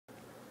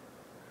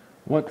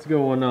What's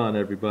going on,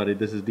 everybody?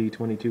 This is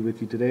D22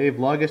 with you today,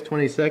 Vlogust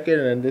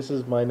 22nd, and this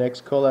is my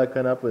next collab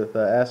coming up with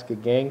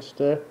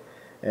Askagangsta,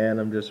 and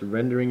I'm just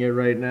rendering it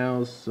right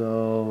now,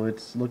 so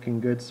it's looking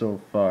good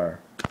so far.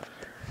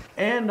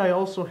 And I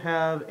also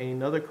have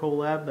another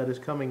collab that is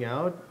coming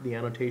out. The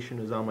annotation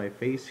is on my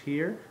face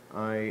here.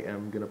 I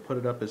am going to put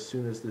it up as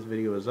soon as this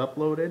video is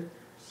uploaded.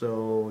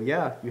 So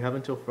yeah, you have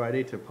until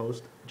Friday to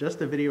post just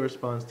a video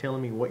response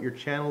telling me what your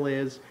channel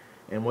is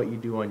and what you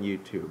do on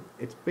YouTube.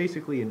 It's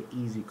basically an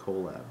easy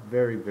collab.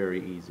 Very,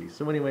 very easy.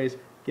 So anyways,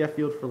 get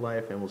fueled for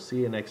life, and we'll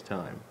see you next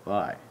time.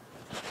 Bye.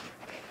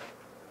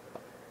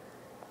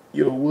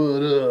 Yo,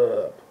 what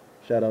up?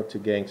 Shout out to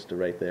Gangsta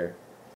right there.